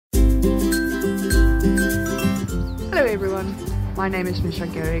everyone, my name is Misha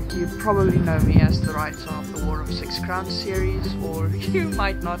Gerrick. You probably know me as the writer of the War of Six Crowns series, or you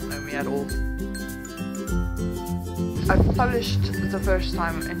might not know me at all. I published the first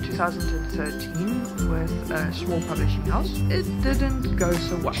time in 2013 with a small publishing house. It didn't go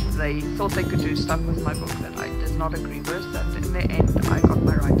so well. They thought they could do stuff with my book that I did not agree with, and in the end I got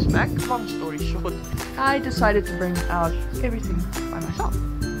my rights back. Long story short, I decided to bring out everything by myself.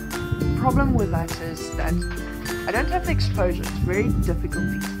 The problem with that is that I don't have the exposure. It's very difficult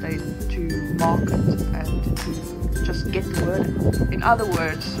these days to market and to just get the word out. In other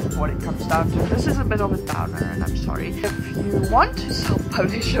words, what it comes down to, this is a bit of a downer and I'm sorry. If you want to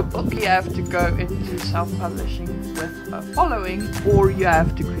self-publish a book, you have to go into self-publishing with a following, or you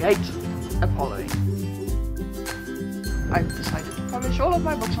have to create a following. I've decided to publish all of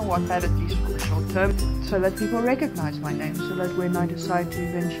my books on Wattpad, at least for the short term, so that people recognize my name, so that when I decide to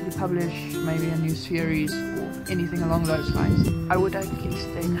eventually publish maybe a new series or anything along those lines, I would at least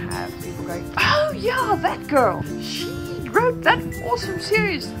then have people going, oh yeah, that girl! She wrote that awesome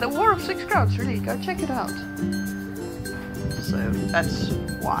series, The War of Six Crowns, really, go check it out. So that's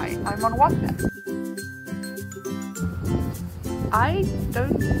why I'm on Wattpad. I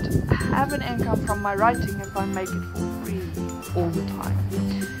don't have an income from my writing if I make it for free all the time.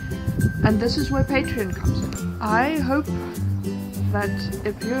 And this is where Patreon comes in. I hope that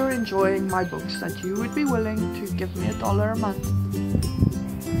if you're enjoying my books, that you would be willing to give me $1 a month.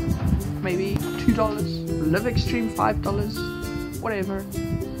 Maybe $2, Live Extreme $5, whatever.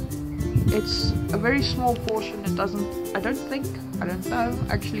 It's a very small portion. It doesn't, I don't know,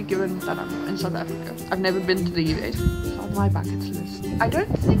 actually, given that I'm in South Africa. I've never been to the US. It's on my bucket list. I don't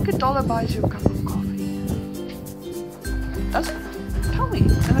think $1 buys you a cup of coffee. Does it? Tell me in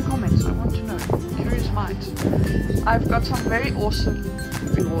the comments, I want to know. Curious minds. I've got some very awesome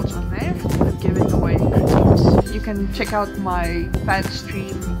rewards on there. I'm giving away critiques. You can check out my fan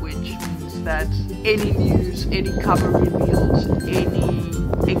stream, which means that any news, any cover reveals, any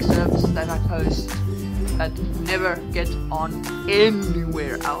excerpts that I post that never get on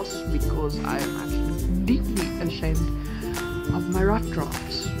anywhere else, because I am actually deeply ashamed of my rough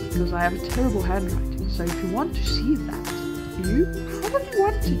drafts, because I have a terrible handwriting. So if you want to see that, you probably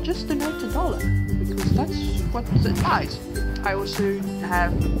want to just donate $1, because that's what it buys. I also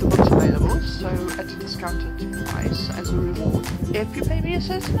have the books available, so at a discounted price as a reward. If you pay me a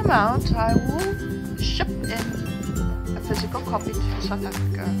certain amount, I will ship in a physical copy to South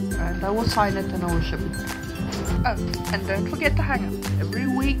Africa, and I will sign it and I will ship it. Oh, and don't forget the Hangout. Every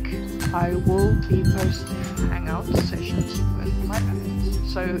week I will be posting Hangout sessions with my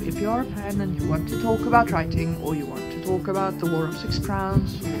fans. So if you're a fan and you want to talk about writing, or you want to talk about the War of Six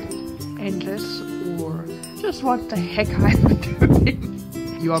Crowns, or Endless, or just what the heck I'm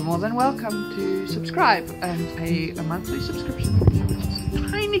doing, you are more than welcome to subscribe and pay a monthly subscription, which is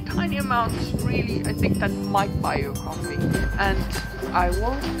a tiny amount. Really, I think that might buy you a coffee. And I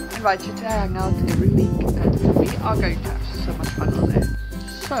will invite you to hang out every week, and we are going to have so much fun on there.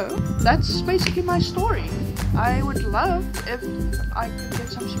 So that's basically my story. I would love if I could get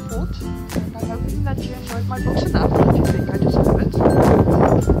some support, and I'm hoping that you enjoyed my books enough that you think I deserve it.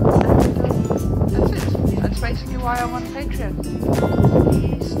 And that's it. That's basically why I'm on Patreon.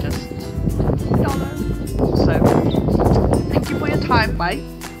 It's just $1. So thank you for your time. Bye.